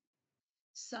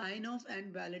 Sign off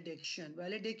and valediction.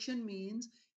 Valediction means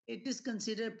it is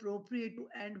considered appropriate to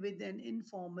end with an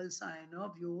informal sign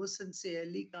off. Yours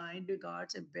sincerely, kind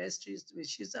regards, and best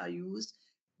wishes are used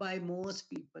by most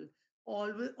people.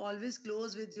 Always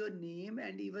close with your name,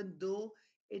 and even though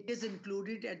it is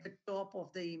included at the top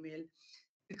of the email.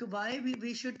 Because why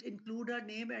we should include our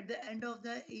name at the end of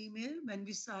the email when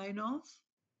we sign off?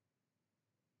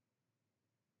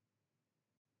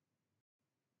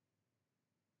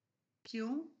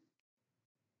 क्यों?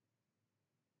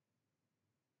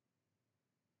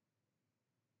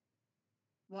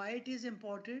 Why it is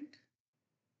important?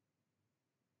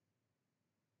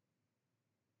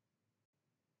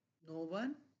 No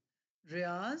one?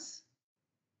 Riaz?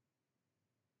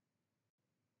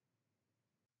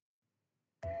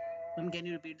 Can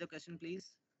you repeat the question, please?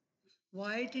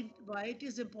 Why it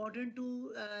is important to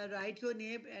write your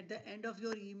name at the end of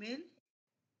your email?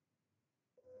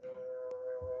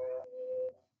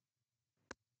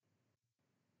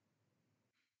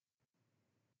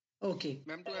 Okay.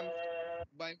 Ma'am,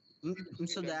 by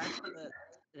So that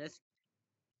rest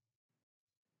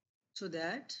So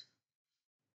that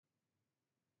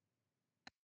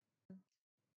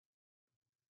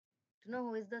To know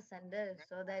who is the sender,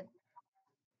 so that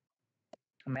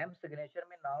ma'am signature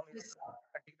में नाम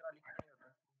particular लिखना नहीं होता.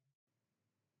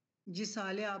 जी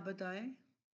साले आप बताएं.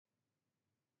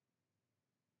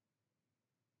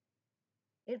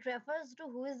 it refers to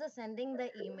who is the sending the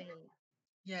email.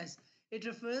 Yes, it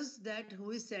refers that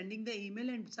who is sending the email,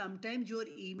 and sometimes your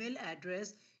email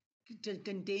address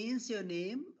contains your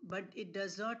name, but it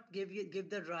does not give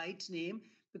the right name,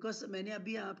 because मैंने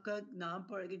अभी आपका नाम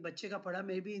पढ़ एक बच्चे का पढ़ा,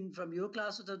 maybe from your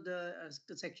class or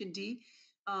the section T,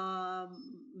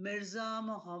 Mirza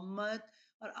Muhammad,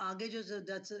 और आगे जो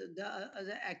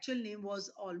the actual name was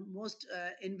almost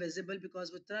invisible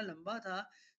because वो इतना लंबा था,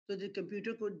 so the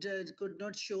computer could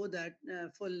not show that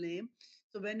full name.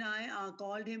 So when I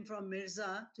called him from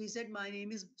Mirza, so he said, my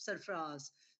name is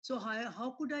Sarfraz. So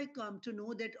how could I come to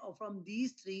know that from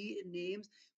these three names,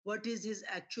 what is his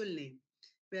actual name?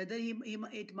 Whether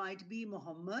it might be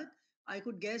Muhammad, I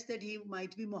could guess that he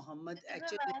might be Muhammad.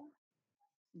 Actually,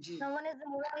 Someone is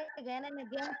removing it again and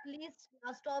again. Please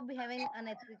stop behaving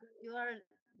unethical. You are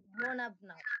grown up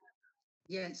now.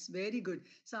 Yes, very good.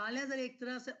 साले जरा एक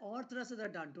तरह से और तरह से जरा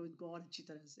डांटो इनको और अच्छी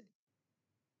तरह से.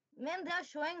 Man, they are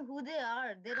showing who they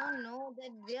are. They don't know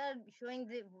that they are showing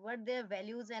what their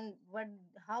values and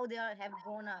how they have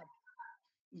grown up.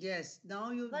 Yes, now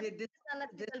this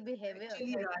unethical behavior.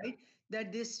 Actually right,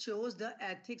 that this shows the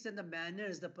ethics and the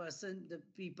manners the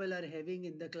people are having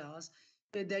in the class,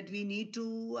 that we need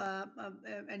to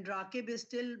and Rakib is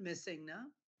still missing, na?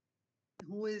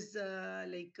 Who is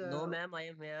No, ma'am, I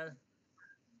am here.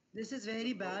 This is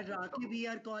very bad, Rakib. We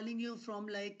are calling you from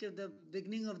the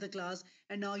beginning of the class,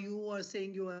 and now you are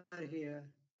saying you are here.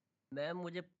 Ma'am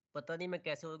मुझे पता नहीं मैं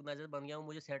कैसे organiser बन गया हूँ,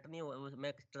 मुझे set नहीं हुआ.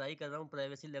 मैं ट्राई कर रहा हूँ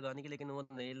प्राइवेसी लगाने की, लेकिन वो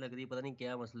नहीं लग रही. पता नहीं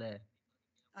क्या मसला है.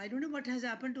 I don't know what has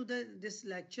happened to this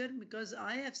lecture, because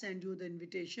I have sent you the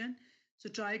invitation. So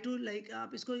try to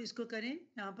आप इसको करें,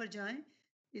 यहाँ पर जाएं.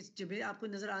 इस जब आपको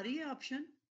नजर आ रही है ऑप्शन?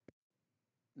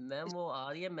 मैम वो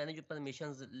आ रही है मैनेज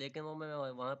परमिशंस, लेकिन वो मैं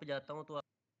वहां पे जाता हूँ तो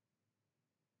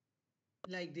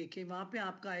देखिए वहां पे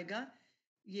आपका आएगा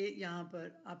ये, यहाँ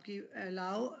पर आपकी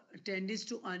अलाउ अटेंडेंस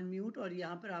टू अनम्यूट, और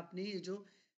यहाँ पर आपने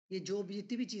ये जो भी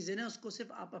जितनी भी चीजें ना उसको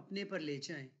सिर्फ आप अपने पर ले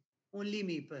जाएं, ओनली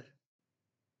मी पर.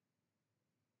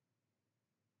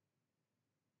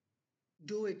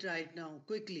 Do it right now,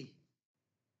 quickly.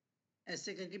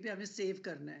 ऐसे करके भी आपने सेव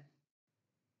करना है.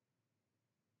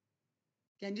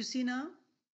 Can you see now?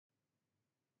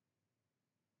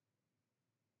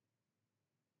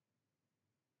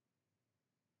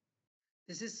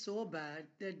 This is so bad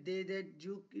that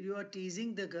you are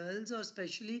teasing the girls, or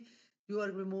especially you are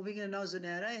removing. And now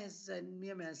Zunaira has sent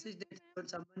me a message that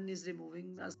someone is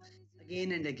removing us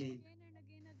again and again.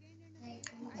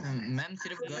 Ma'am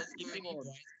सिर्फ girls की नहीं,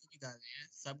 boys को भी कर रहे हैं,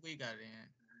 सबको ही कर रहे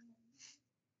हैं.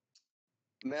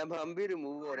 मैम हम भी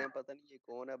रिमूव हो रहे हैं, पता नहीं ये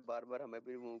कौन है, बार बार हमें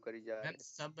भी रिमूव करी जा रहे हैं.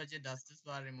 सब बच्चे 10-10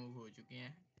 बार रिमूव हो चुके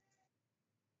हैं.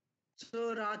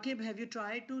 So Rakib, have you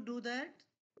tried to do that?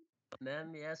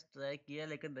 Ma'am yes try किया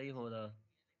लेकिन नहीं हो रहा.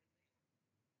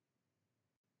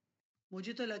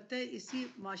 मुझे तो लगता है इसी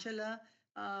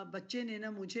माशाल्लाह बच्चे ने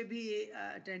ना मुझे भी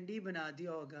अटेंडी बना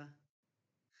दिया होगा.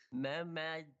 मैम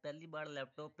मैं पहली बार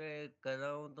लैपटॉप पे कर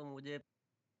रहा हूँ तो मुझे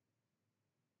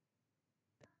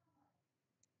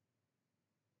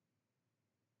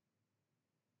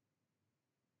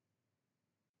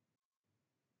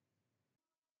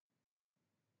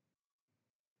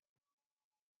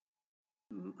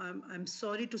I'm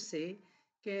sorry to say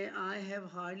that I have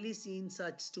hardly seen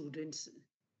such students,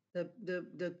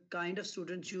 the kind of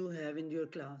students you have in your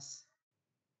class.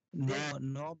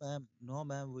 No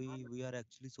ma'am, we are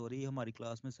actually sorry. हमारी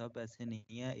क्लास में सब ऐसे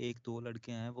नहीं है. 1-2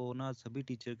 लड़के हैं, वो ना सभी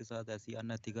टीचर के साथ ऐसी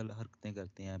अनएथिकल हरकतें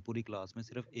करते हैं. पूरी क्लास में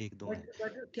सिर्फ 1-2 हैं.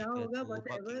 But क्या होगा,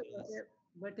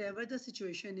 whatever the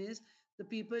situation is, the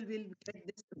people will get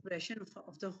this impression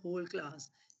of the whole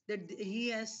class that he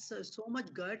has so much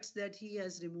guts that he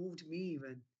has removed me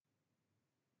even.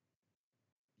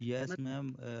 Yes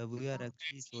ma'am, we are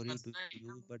actually sorry to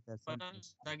you, but ऐसा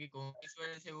ताकि कौन इस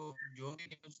वजह से वो जो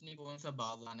भी उसने कौन सा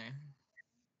बाल लाना है.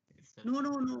 No.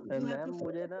 मैम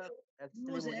मुझे ना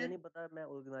एक्चुअली मुझे नहीं पता मैं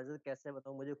ऑर्गेनाइजर कैसे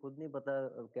बताऊं, मुझे खुद नहीं पता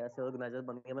कैसे ऑर्गेनाइजर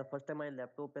बन गया. मैं फर्स्ट टाइम मेरे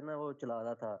लैपटॉप पे ना वो चला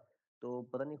रहा था, तो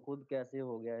पता नहीं खुद कैसे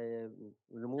हो गया है.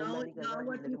 रिमूव मैं नहीं कर रहा,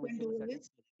 What लेकिन you can मुझसे do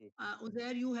is,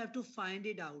 there you have to find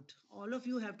it out. All of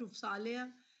you have to, Saleh,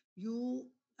 you,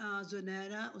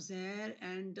 Zunaira, Uzair,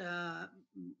 and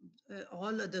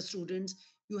all other students,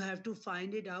 You have to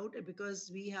find it out because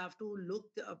we have to look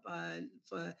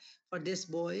for this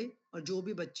boy or jo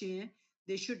bhi bacche hain,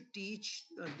 they should teach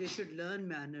or they should learn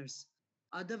manners.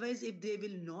 Otherwise, if they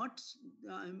will not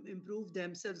improve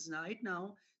themselves right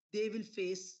now, they will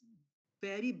face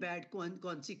very bad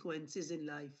consequences in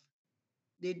life.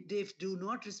 They do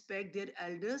not respect their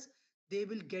elders, they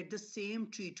will get the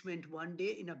same treatment one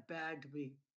day in a bad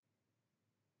way.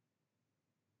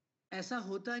 ऐसा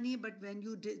होता नहीं, but when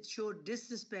you show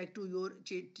disrespect to your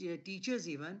teachers,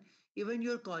 even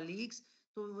your colleagues,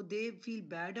 so they feel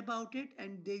bad about it,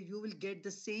 and you will get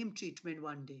the same treatment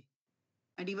one day,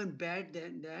 and even bad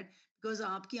than that, because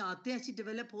आपकी आदतें ऐसी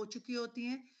develop हो चुकी होती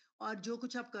हैं, और जो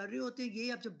कुछ आप कर रहे होते हैं, ये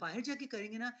आप जब बाहर जाके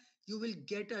करेंगे ना, you will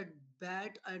get a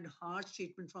bad and harsh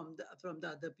treatment from the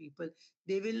other people.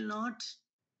 They will not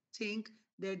think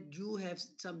that you have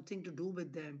something to do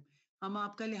with them. हम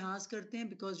आपका लिहाज करते हैं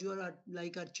because you are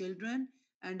like our children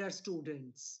and our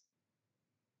students.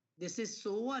 This is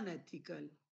so unethical.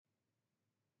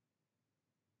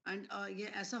 And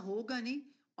ये ऐसा होगा नहीं.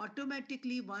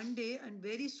 Automatically one day and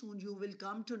very soon you will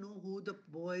come to know who the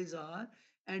boys are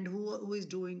and who is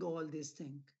doing all this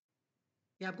thing.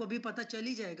 ये आपको अभी पता चल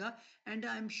ही जाएगा, and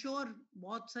I'm sure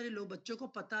बहुत सारे लोग बच्चों को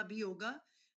पता भी होगा,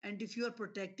 and if you are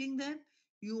protecting them,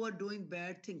 you are doing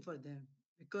bad thing for them,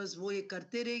 because वो ये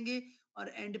करते रहेंगे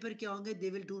और end पर क्या होंगे,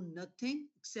 they will do nothing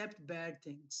except bad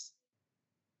things.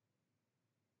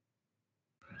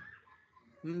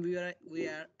 We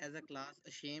are as a class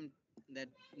ashamed that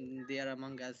they are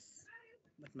among us,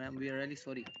 but ma'am, we are really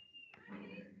sorry.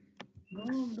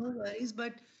 No worries,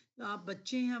 but आप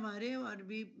बच्चे हैं हमारे, और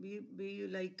we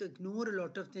like ignore a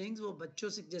lot of things. वो बच्चों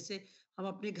से जैसे हम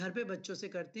अपने घर पे बच्चों से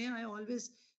करते हैं. I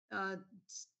always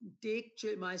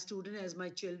take my student as my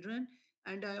children,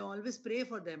 and I always pray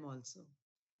for them also.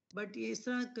 But इस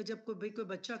तरह जब कोई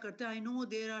बच्चा करता है, I know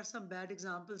there are some bad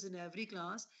examples in every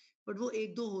class, but वो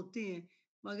एक दो होते हैं,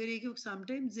 मगर ये कि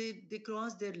sometimes they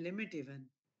cross their limit even.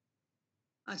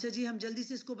 अच्छा जी, हम जल्दी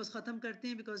से इसको बस खत्म करते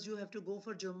हैं because you have to go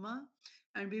for जुम्मा,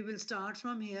 and we will start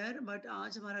from here. But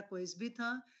आज हमारा क्विज भी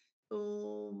था,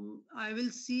 तो I will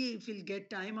see if we'll get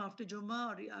time after जुम्मा,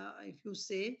 or if you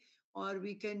say, or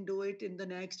we can do it in the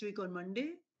next week on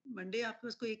Monday. Monday आपके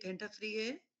पास कोई एक घंटा फ्री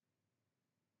है?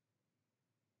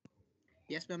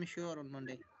 Yes, ma'am, sure, on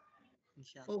Monday.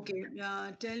 Inshallah. Okay,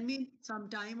 tell me some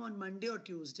time on Monday or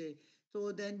Tuesday,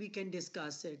 so then we can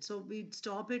discuss it. So we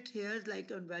stop it here,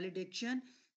 like on valediction.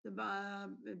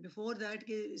 Before that,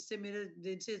 इससे मेरे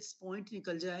दिन से इस point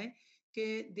निकल जाए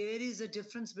कि there is a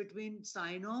difference between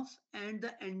sign off and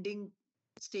the ending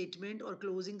statement or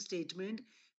closing statement,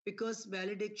 because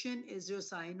valediction is your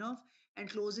sign off and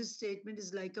closing statement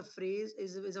is like a phrase,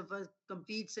 is a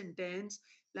complete sentence,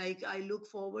 like I look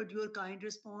forward your kind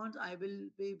response, I will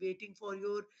be waiting for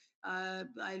your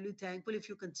I'll be thankful if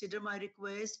you consider my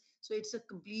request. So it's a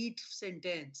complete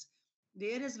sentence.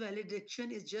 Whereas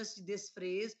valediction is just this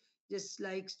phrase, just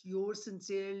like yours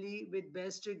sincerely with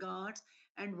best regards.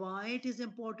 And why it is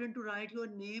important to write your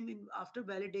name in after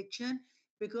valediction,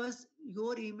 because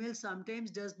your email sometimes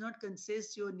does not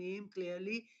consist your name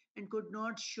clearly and could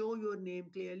not show your name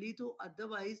clearly. So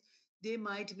otherwise the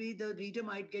reader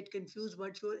might get confused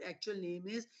what your actual name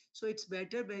is. So it's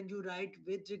better when you write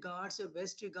with regards or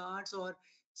best regards or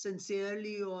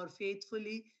sincerely or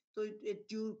faithfully. So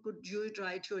you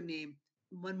write your name.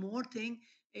 One more thing,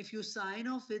 if you sign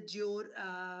off with your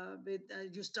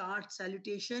you start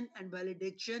salutation and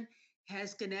valediction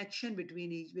has connection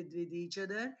between with each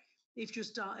other. If you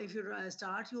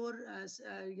start your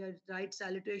right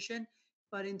salutation,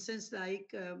 for instance,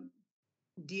 like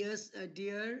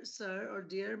dear sir or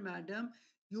dear madam,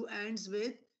 you ends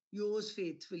with yours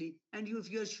faithfully, and if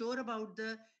you're sure about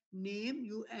the name,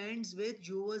 you ends with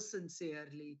yours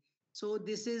sincerely. So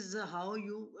this is how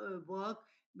you work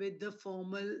with the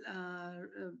formal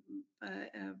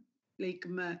like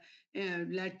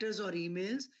letters or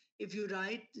emails. If you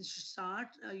write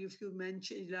if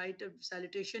you write a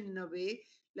salutation in a way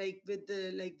like with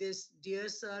like this, dear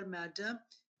sir, madam,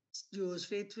 yours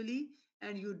faithfully,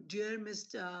 and you dear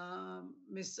Miss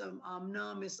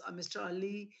Amna, Mr.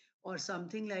 Ali, or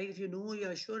something like, if you know, you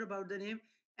are sure about the name,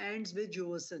 ends with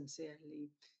yours sincerely.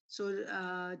 So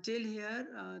till here,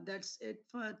 that's it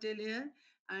for till here.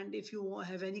 And if you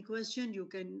have any question, you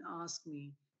can ask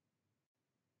me.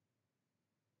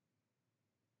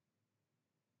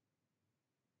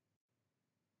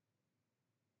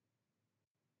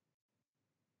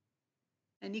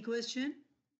 Any question?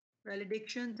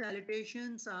 Valediction,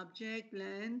 salutation, subject,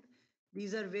 length.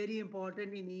 These are very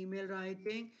important in email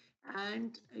writing,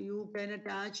 and you can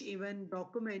attach even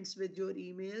documents with your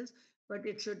emails. but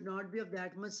it should not be of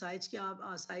that much size कि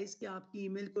आपकी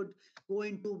email could go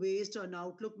into waste और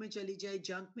Outlook में चली जाए,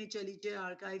 junk में चली जाए,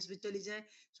 archives में चली जाए.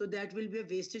 So that will be a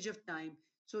wastage of time.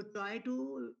 So try to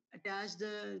attach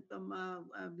the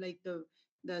like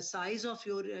the size of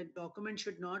your document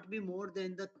should not be more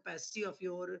than the capacity of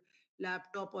your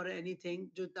laptop or anything,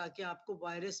 जो ताकि आपको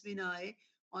virus भी ना आए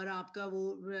और आपका वो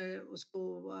उसको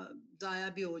ज़ाया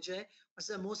भी हो जाए. और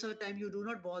so most of the time you do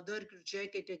not bother to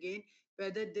check it again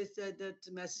whether this that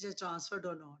message is transferred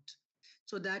or not.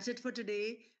 So that's it for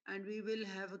today, and we will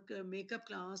have a makeup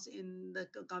class in the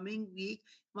coming week.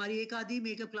 हमारी एक आधी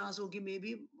makeup class होगी,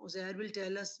 maybe Uzair will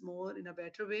tell us more in a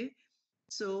better way.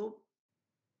 So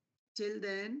till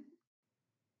then,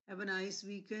 have a nice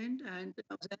weekend, and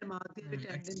Uzair mark the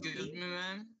attendance. Excuse me,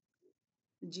 ma'am.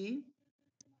 Ji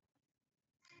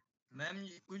ma'am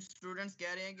कुछ students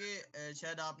कह रहे हैं कि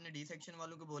शायद आपने डी सेक्शन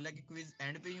वालों को बोला कि क्विज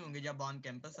एंड पे ही होंगे जब ऑन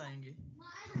कैंपस आएंगे.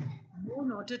 No,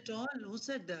 not at all. Who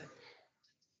said that?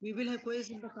 We will have quiz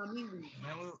in the coming week.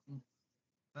 Ma'am वो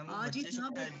आज ही बच्चे था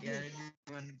शायद but कह रहे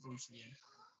थे, मैंने पूछ लिया.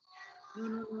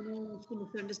 No. It's a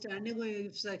misunderstanding.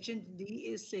 If section D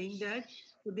is saying that,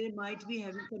 so they might be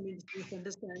having some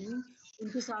misunderstanding.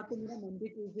 उनके साथ तो मेरा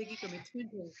Monday Tuesday की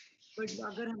commitment है. But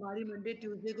अगर हमारी Monday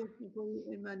Tuesday को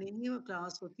कोई नहीं है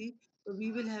class होती, तो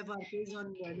we will have our quiz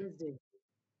on Wednesday.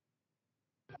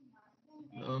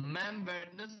 Ma'am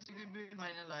Wednesday भी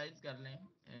फाइनलाइज कर लें.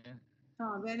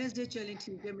 हाँ Wednesday चलें,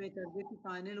 ठीक है, मैं कर देती,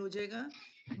 फाइनल हो जाएगा.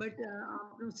 But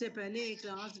आप उससे पहले एक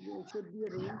class should be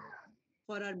arranged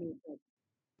for our makeup.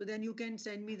 So then you can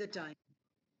send me the time.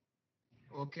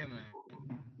 Okay, ma'am.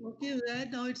 Okay,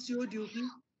 Uzair, now it's your duty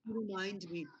to remind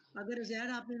me. अगर Uzair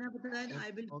आपने ना बताया,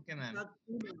 I will. Okay, ma'am.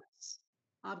 2 marks.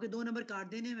 आपके 2 number काट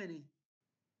देने मैंने.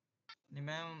 नहीं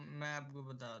ma'am, मैं आपको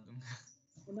बता दूंगा.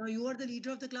 Now you are the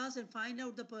leader of the class and find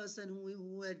out the person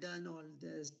who had done all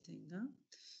this thing. Huh?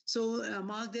 So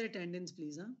mark their attendance,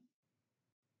 please. Huh?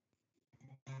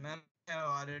 Ma'am, I have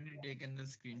already taken the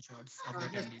screenshots of the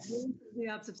attendees.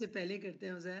 आप सबसे पहले करते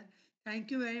हैं Uzair.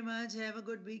 Thank you very much. Have a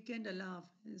good weekend. Allah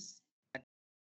Hafiz.